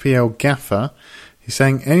the FPL Gaffer. He's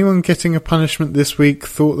saying, anyone getting a punishment this week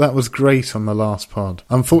thought that was great on the last pod.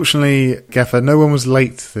 Unfortunately, Gaffer, no one was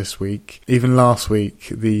late this week. Even last week,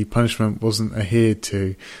 the punishment wasn't adhered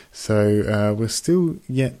to. So we're still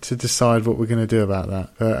yet to decide what we're going to do about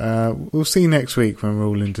that. But we'll see next week when we're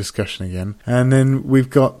all in discussion again. And then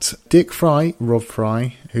we've got Dick Fry, Rob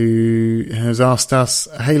Fry, who has asked us,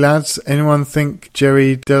 hey lads, anyone think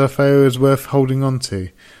Jerry Deulofeu is worth holding on to?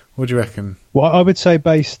 What do you reckon? Well, I would say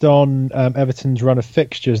based on Everton's run of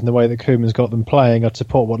fixtures and the way that Koeman's got them playing, I'd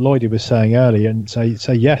support what Lloydie was saying earlier and say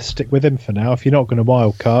yes, stick with him for now. If you're not going to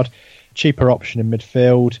wild card, cheaper option in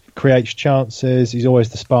midfield, creates chances, he's always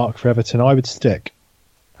the spark for Everton, I would stick.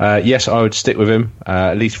 Yes, I would stick with him,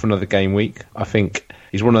 at least for another game week. I think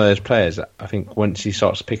he's one of those players that I think once he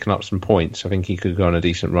starts picking up some points, I think he could go on a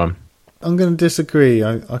decent run. I'm going to disagree.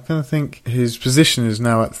 I kind of think his position is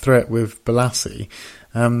now at threat with Balassi.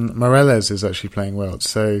 Morelos is actually playing well,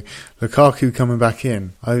 so Lukaku coming back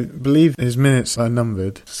in, I believe his minutes are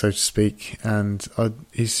numbered, so to speak, and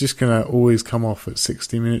he's just going to always come off at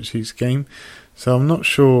 60 minutes each game, so I'm not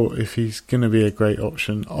sure if he's going to be a great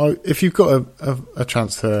option. If you've got a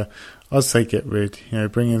transfer, I'd say get rid,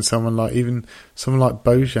 bring in someone like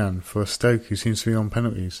Bojan for Stoke, who seems to be on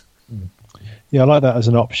penalties. Yeah, I like that as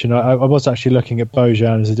an option. I was actually looking at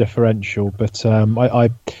Bojan as a differential, but I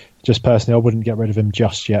just personally, I wouldn't get rid of him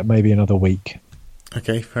just yet. Maybe another week.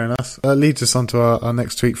 Okay, fair enough. That leads us on to our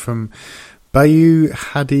next tweet from Bayu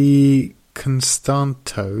Hadi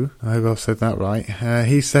Constanto. I hope I've said that right.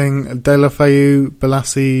 He's saying Deulofeu,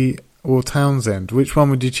 Balassi or Townsend. Which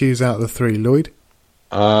one would you choose out of the three, Lloyd?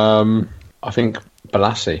 I think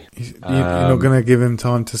Balassi. You're not going to give him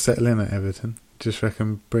time to settle in at Everton? Just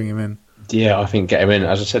reckon bring him in? Yeah, I think get him in.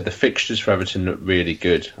 As I said, the fixtures for Everton look really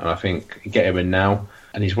good, and I think get him in now.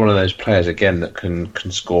 And he's one of those players, again, that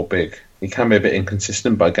can score big. He can be a bit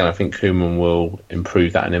inconsistent, but again, I think Koeman will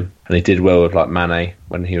improve that in him. And he did well with Mane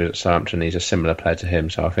when he was at Southampton. He's a similar player to him,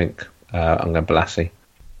 so I think I'm going Balassi.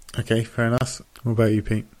 Okay, fair enough. What about you,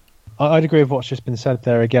 Pete? I'd agree with what's just been said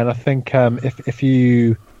there again. I think if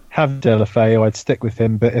you have Deulofeu, I'd stick with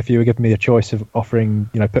him, but if you were giving me a choice of offering,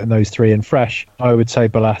 putting those three in fresh, I would say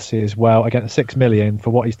Balassi as well. Again, $6 million for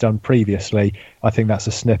what he's done previously, I think that's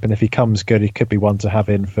a snip, and if he comes good, he could be one to have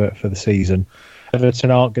in for the season.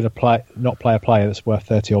 Everton aren't going to not play a player that's worth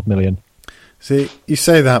 30 odd million. See, you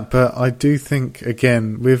say that, but I do think,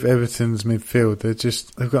 again, with Everton's midfield,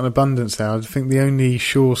 they've got an abundance there. I think the only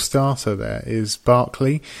sure starter there is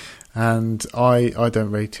Barkley, and I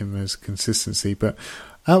don't rate him as consistency, but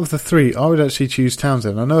out of the three, I would actually choose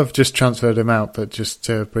Townsend. I know I've just transferred him out, but just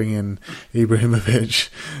to bring in Ibrahimovic.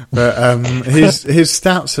 But his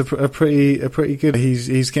stats are pretty good.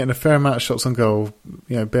 He's getting a fair amount of shots on goal.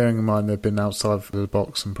 You know, bearing in mind they've been outside of the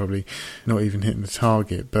box and probably not even hitting the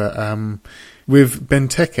target. But with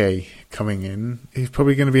Benteke coming in, he's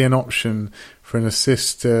probably going to be an option for an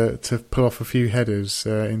assist to pull off a few headers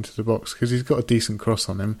into the box, because he's got a decent cross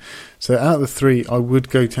on him. So out of the three, I would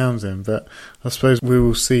go Townsend, but I suppose we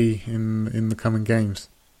will see in the coming games.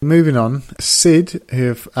 Moving on, Sid,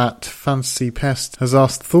 who at Fantasy Pest, has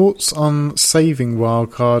asked thoughts on saving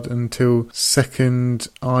wildcard until second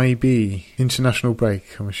IB, international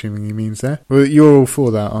break, I'm assuming he means there. Well, you're all for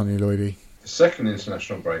that, aren't you, Lloydie? The second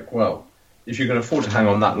international break, well, if you can afford to hang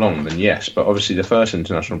on that long, then yes, but obviously the first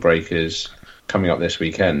international break is coming up this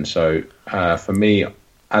weekend, so for me,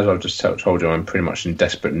 as I've just told you, I'm pretty much in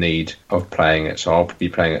desperate need of playing it, so I'll be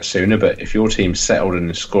playing it sooner. But if your team's settled and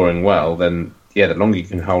is scoring well, then yeah, the longer you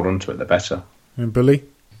can hold on to it, the better. And Billy?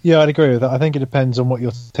 Yeah, I'd agree with that. I think it depends on what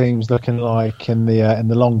your team's looking like in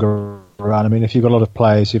the longer run. I mean, if you've got a lot of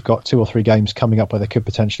players, you've got 2 or 3 games coming up where they could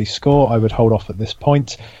potentially score, I would hold off at this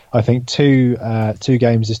point. I think two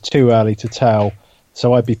games is too early to tell,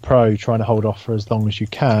 so I'd be pro trying to hold off for as long as you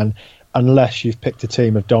can, unless you've picked a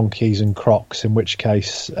team of donkeys and crocs, in which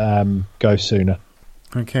case go sooner.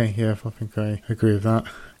 Okay, yeah, I think I agree with that.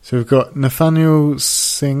 So we've got Nathaniel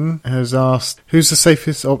Singh has asked, who's the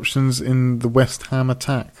safest options in the West Ham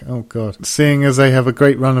attack? Oh, God. Seeing as they have a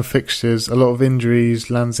great run of fixtures, a lot of injuries,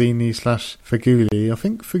 Lanzini/Feghouli. I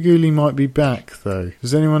think Feghouli might be back, though.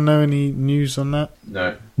 Does anyone know any news on that?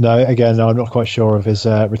 No. No, again, I'm not quite sure of his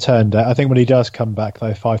return date. I think when he does come back,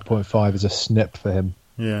 though, 5.5 is a snip for him.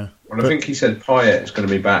 Yeah. Well, I think he said Payet is going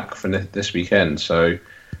to be back for this weekend, so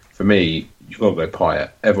for me, you've got to go Payet.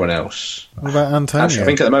 Everyone else. What about Antonio? Actually, I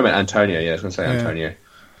think at the moment, Antonio, I was going to say Antonio.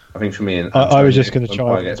 I think for me, Antonio, I was just going to when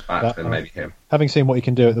try. Payet gets back, then maybe him. Having seen what he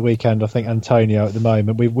can do at the weekend, I think Antonio at the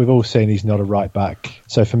moment, we've all seen he's not a right back.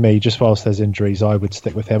 So for me, just whilst there's injuries, I would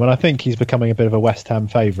stick with him. And I think he's becoming a bit of a West Ham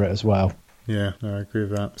favourite as well. Yeah, no, I agree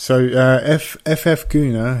with that. So FF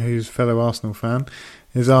Guna, who's a fellow Arsenal fan,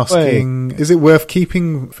 is asking, is it worth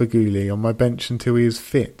keeping Feghouli on my bench until he is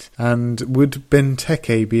fit? And would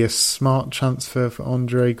Benteke be a smart transfer for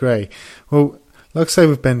Andre Gray? Well, like I say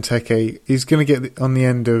with Benteke, he's going to get on the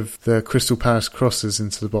end of the Crystal Palace crosses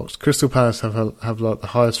into the box. Crystal Palace have like the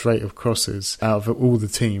highest rate of crosses out of all the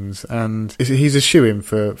teams, and he's a shoo-in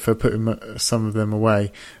for putting some of them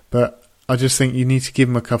away. But I just think you need to give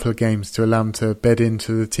him a couple of games to allow him to bed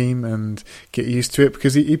into the team and get used to it,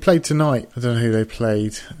 because he played tonight. I don't know who they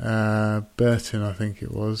played. Burton, I think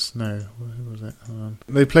it was. No, who was it?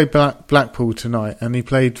 They played Blackpool tonight, and he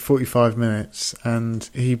played 45 minutes and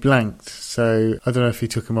he blanked. So I don't know if he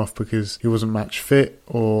took him off because he wasn't match fit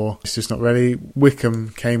or he's just not ready.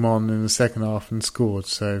 Wickham came on in the second half and scored,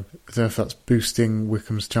 so I don't know if that's boosting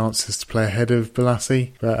Wickham's chances to play ahead of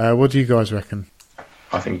Balassi. But what do you guys reckon?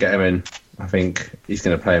 I think get him in. I think he's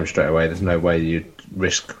going to play him straight away. There's no way you'd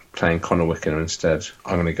risk playing Connor Wickham instead.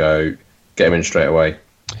 I'm going to go get him in straight away.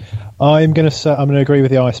 I'm going to agree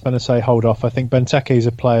with the Iceman and say hold off. I think Benteke is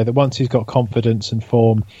a player that once he's got confidence and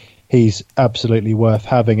form, he's absolutely worth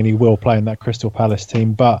having, and he will play in that Crystal Palace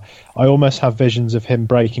team. But I almost have visions of him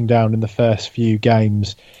breaking down in the first few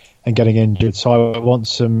games and getting injured. So I want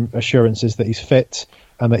some assurances that he's fit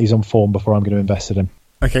and that he's on form before I'm going to invest in him.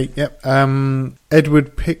 Okay, yep.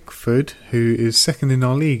 Edward Pickford, who is second in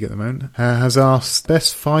our league at the moment, has asked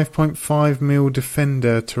best 5.5 mil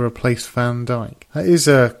defender to replace Van Dijk. That is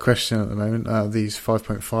a question at the moment, these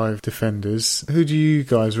 5.5 defenders. Who do you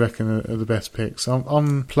guys reckon are the best picks?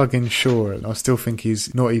 I'm plugging Shaw. I still think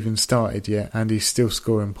he's not even started yet, and he's still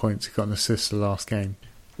scoring points. He got an assist the last game.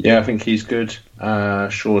 Yeah, I think he's good.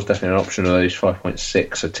 Shaw's definitely an option, although those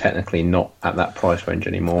 5.6 are technically not at that price range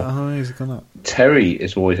anymore. Oh, he's gone up. Terry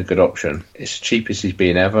is always a good option. It's the cheapest he's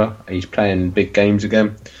been ever. He's playing big games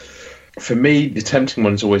again. For me, the tempting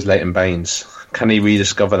one's always Leighton Baines. Can he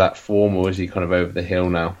rediscover that form, or is he kind of over the hill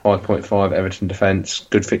now? 5.5 Everton defence,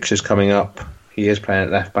 good fixtures coming up. He is playing at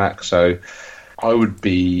left back, so I would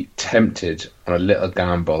be tempted on a little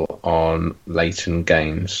gamble on Leighton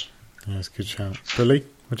Baines. Yeah, that's a good shout. Billy?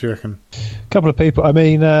 What do you reckon? A couple of people. I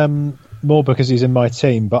mean, more because he's in my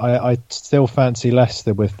team, but I still fancy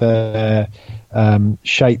Leicester with their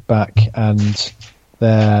shape back and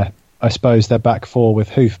their I suppose their back four with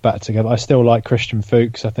Hoof back together. I still like Christian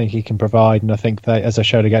Fuchs. I think he can provide, and I think they, as I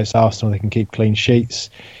showed against Arsenal, they can keep clean sheets.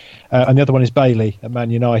 And the other one is Bailey at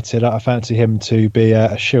Man United. I fancy him to be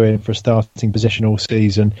a shoe-in for a starting position all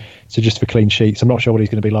season, so just for clean sheets. I'm not sure what he's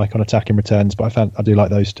going to be like on attacking returns, but I do like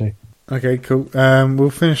those two. Okay, cool. We'll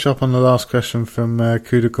finish up on the last question from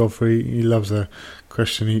Kuda Godfrey. He loves a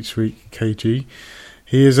question each week, KG.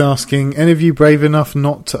 He is asking, any of you brave enough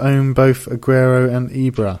not to own both Aguero and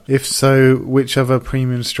Ibra? If so, which other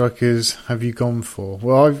premium strikers have you gone for?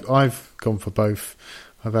 Well, I've gone for both.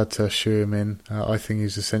 I've had to shoe him in. I think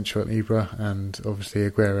he's essential at Ibra, and obviously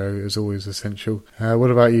Aguero is always essential.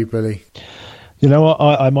 What about you, Billy? You know what?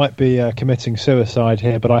 I might be committing suicide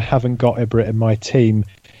here, but I haven't got Ibra in my team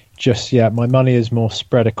just yet. My money is more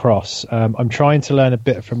spread across. I'm trying to learn a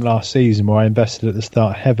bit from last season where I invested at the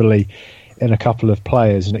start heavily in a couple of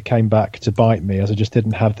players, and it came back to bite me as I just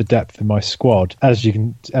didn't have the depth in my squad, as you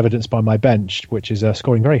can evidence by my bench, which is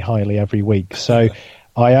scoring very highly every week. So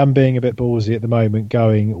I am being a bit ballsy at the moment,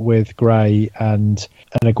 going with Gray and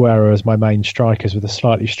Aguero as my main strikers with a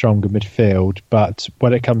slightly stronger midfield. But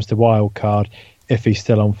when it comes to wild card, if he's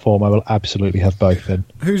still on form, I will absolutely have both in.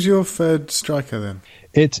 Who's your third striker then?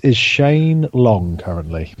 It is Shane Long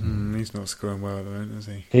currently. He's not scoring well at the moment, is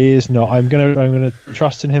he? He is not. I'm going to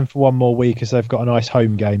trust in him for one more week as they've got a nice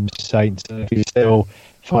home game, Saints. And if he's still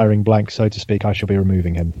firing blank, so to speak, I shall be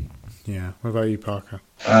removing him. Yeah. What about you, Parker?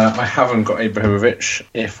 I haven't got Ibrahimovic.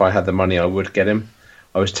 If I had the money, I would get him.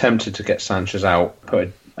 I was tempted to get Sanchez out,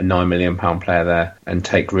 put a £9 million player there, and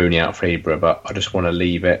take Rooney out for Ibra, but I just want to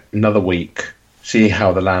leave it another week, see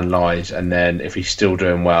how the land lies, and then if he's still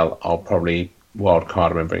doing well, I'll probably wild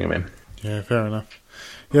card him and bring him in. Yeah, fair enough.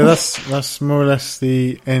 Yeah, that's more or less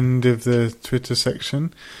the end of the Twitter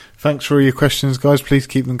section. Thanks for all your questions, guys. Please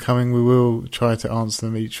keep them coming. We will try to answer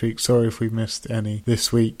them each week. Sorry if we missed any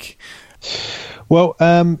this week. Well,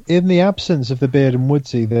 in the absence of the Beard and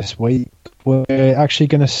Woodsy this week, we're actually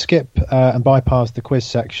going to skip and bypass the quiz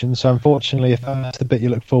section. So unfortunately, if that's the bit you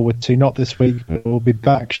look forward to, not this week, but we'll be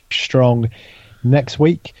back strong next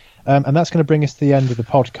week. And that's going to bring us to the end of the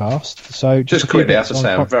podcast. So just quickly, I have to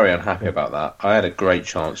say, I'm very unhappy about that. I had a great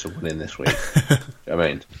chance of winning this week. I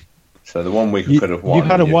mean, so the 1 week I could have won. You've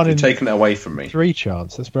had a one in taken it away from me. 3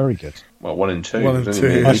 chance. That's very good. Well, 1 in 2. 1 in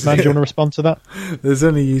 2. Nice man, do you want to respond to that? There's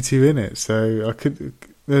only you two in it, so I could.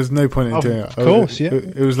 There's no point in doing it. Of course, yeah.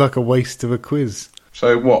 It was like a waste of a quiz.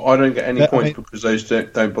 So what? I don't get any points because those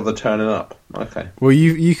don't bother turning up. Okay. Well,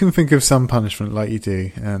 you can think of some punishment like you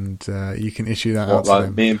do, and you can issue that out to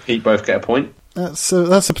them. Me and Pete both get a point? That's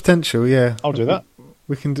a potential. Yeah, I'll do that.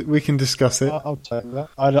 We can discuss it. I'll take that.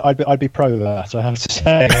 I'd be pro that. I have to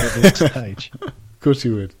say at this stage. Of course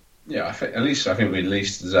you would. Yeah, I think we at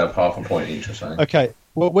least deserve half a point each or something. Okay.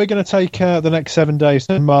 Well, we're going to take the next 7 days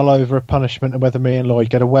to mull over a punishment and whether me and Lloyd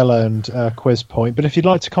get a well-earned quiz point. But if you'd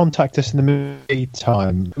like to contact us in the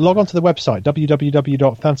meantime, log on to the website,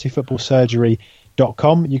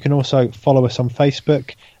 www.fantasyfootballsurgery.com. You can also follow us on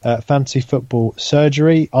Facebook, Fantasy Football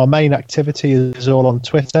Surgery. Our main activity is all on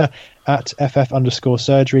Twitter, at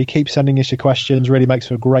 @FF_surgery. Keep sending us your questions, really makes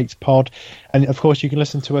for a great pod. And of course you can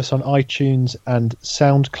listen to us on iTunes and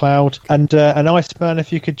SoundCloud. And Iceman,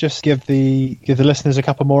 if you could just give the listeners a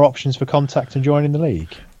couple more options for contact and joining the league.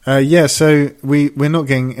 Yeah, so we're not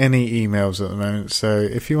getting any emails at the moment, so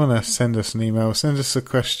if you want to send us an email, send us a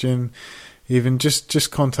question, even just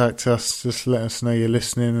contact us, just let us know you're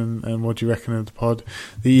listening and what you reckon of the pod.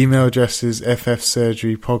 The email address is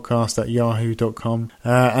ffsurgerypodcast@yahoo.com.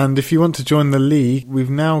 And if you want to join the league, we've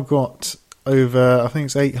now got over, I think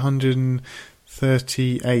it's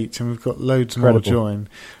 838, and we've got loads more join.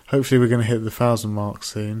 Hopefully we're going to hit the 1,000 mark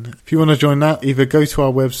soon. If you want to join that, either go to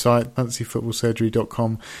our website,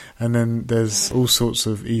 fantasyfootballsurgery.com, and then there's all sorts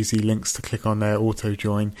of easy links to click on there,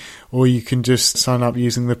 auto-join, or you can just sign up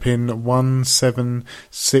using the pin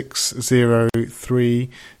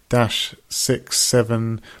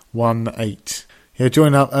 17603-6718. Yeah,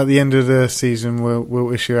 join up. At the end of the season,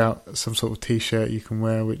 we'll issue out some sort of T-shirt you can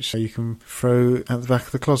wear, which you can throw at the back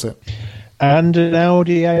of the closet. And an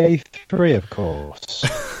Audi A3, of course.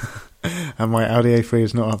 And my Audi A3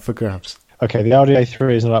 is not up for grabs. Okay, the Audi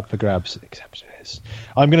A3 is not up for grabs, except it is.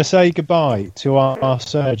 I'm going to say goodbye to our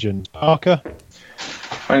surgeon, Parker.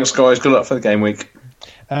 Thanks, guys. Good luck for the game week.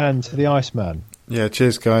 And to the Iceman. Yeah,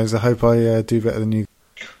 cheers, guys. I hope I do better than you.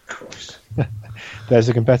 Of course. There's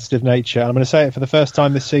a competitive nature. I'm going to say it for the first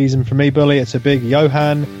time this season from me, Bully. It's a big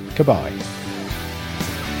Johan. Goodbye.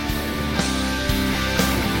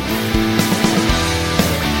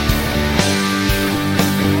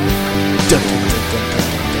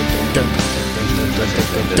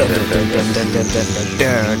 Oh,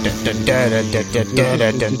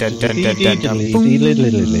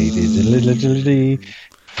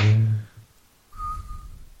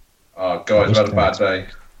 guys, I've had a bad day.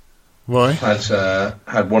 Why?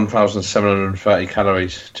 Had 1,730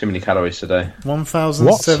 calories. Too many calories today.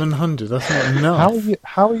 1,700. That's not enough.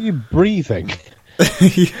 How are you breathing?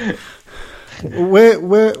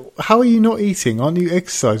 Where? How are you not eating? Aren't you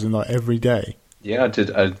exercising like every day? Yeah, I did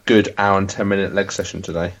a good hour and 10-minute leg session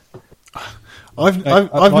today. I've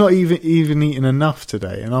not even eaten enough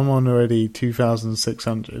today, and I'm on already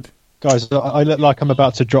 2,600. Guys, I look like I'm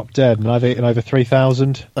about to drop dead, and I've eaten over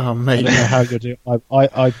 3,000. Oh, mate. I don't know how you're doing.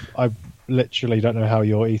 I literally don't know how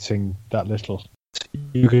you're eating that little.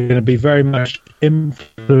 You're going to be very much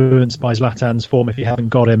influenced by Zlatan's form if you haven't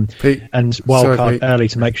got him, Pete, and wildcard early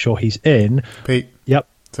to make sure he's in. Pete. Yep.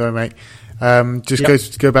 Sorry, mate. Go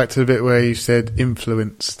back to the bit where you said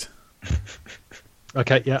influenced.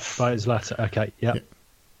 Okay, yeah, by Zlatan. Okay, yeah.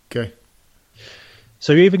 Go.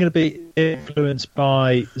 So you're even going to be influenced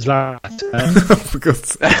by Zlatan, For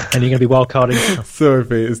God's sake. and you're going to be wildcarding. Sorry,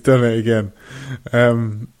 Pete. It's done it again.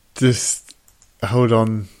 Just hold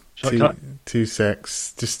on. Two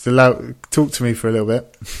secs. Just talk to me for a little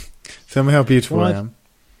bit. Tell me how beautiful I am.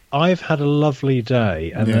 I've had a lovely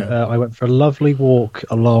day, and I went for a lovely walk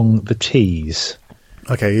along the Tees.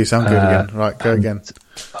 Okay, you sound good again. Right, go again.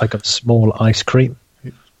 I got small ice cream.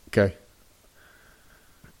 Go.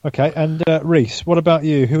 Okay, and Reese, what about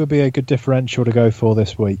you? Who would be a good differential to go for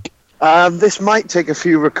this week? This might take a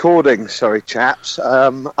few recordings, sorry chaps.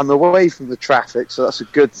 I'm away from the traffic, so that's a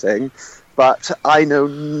good thing. But I know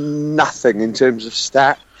nothing in terms of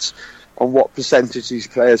stats on what percentage these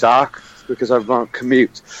players are because I'm on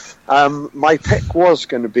commute. My pick was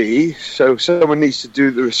going to be, so someone needs to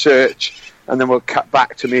do the research and then we'll cut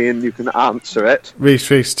back to me and you can answer it.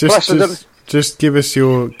 Reese, just give us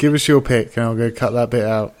your pick and I'll go cut that bit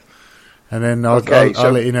out. And then I'll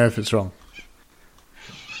let you know if it's wrong.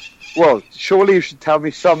 Well, surely you should tell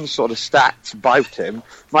me some sort of stats about him.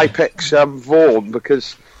 My pick's Vaughan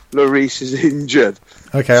because Lloris is injured.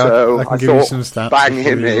 Okay, so I can give you some stats. Bang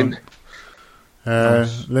him in.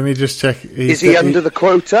 Let me just check. Is he under the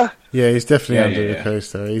quota? Yeah, he's definitely under the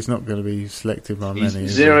quota. He's not going to be selected by many.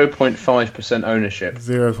 0.5% ownership.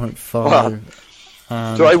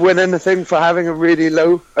 0.5. Do I win anything for having a really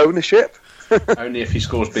low ownership? Only if he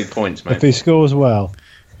scores big points, mate. If he scores well.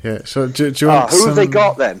 Yeah, so do you want who have they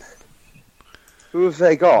got then? Who have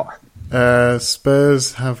they got?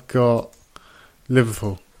 Spurs have got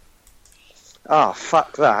Liverpool. Oh,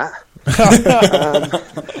 fuck that.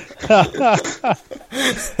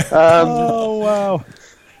 Oh, wow.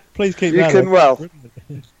 Please keep you that can, up. well,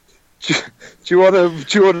 do you want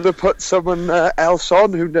to put someone else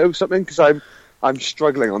on who knows something? Because I'm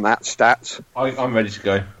struggling on that stats. I'm ready to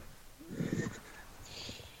go.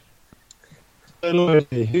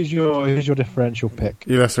 Who's your differential pick?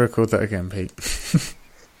 You'll have to record that again, Pete.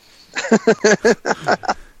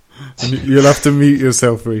 You'll have to mute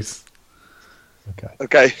yourself, Reese.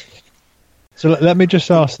 Okay. So let me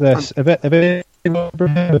just ask this: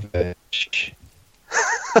 Ibrahimovic?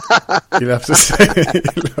 You'll have to say.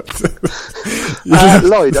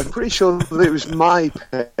 Lloyd, I'm pretty sure that it was my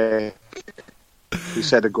pick who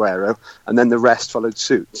said Aguero, and then the rest followed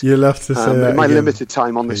suit. You'll have to say that in my again, limited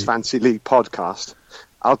time on this Fancy League podcast,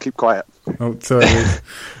 I'll keep quiet. Oh, sorry.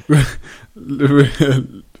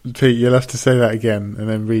 Pete, you'll have to say that again, and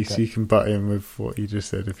then Reese, you can butt in with what you just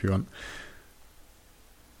said if you want.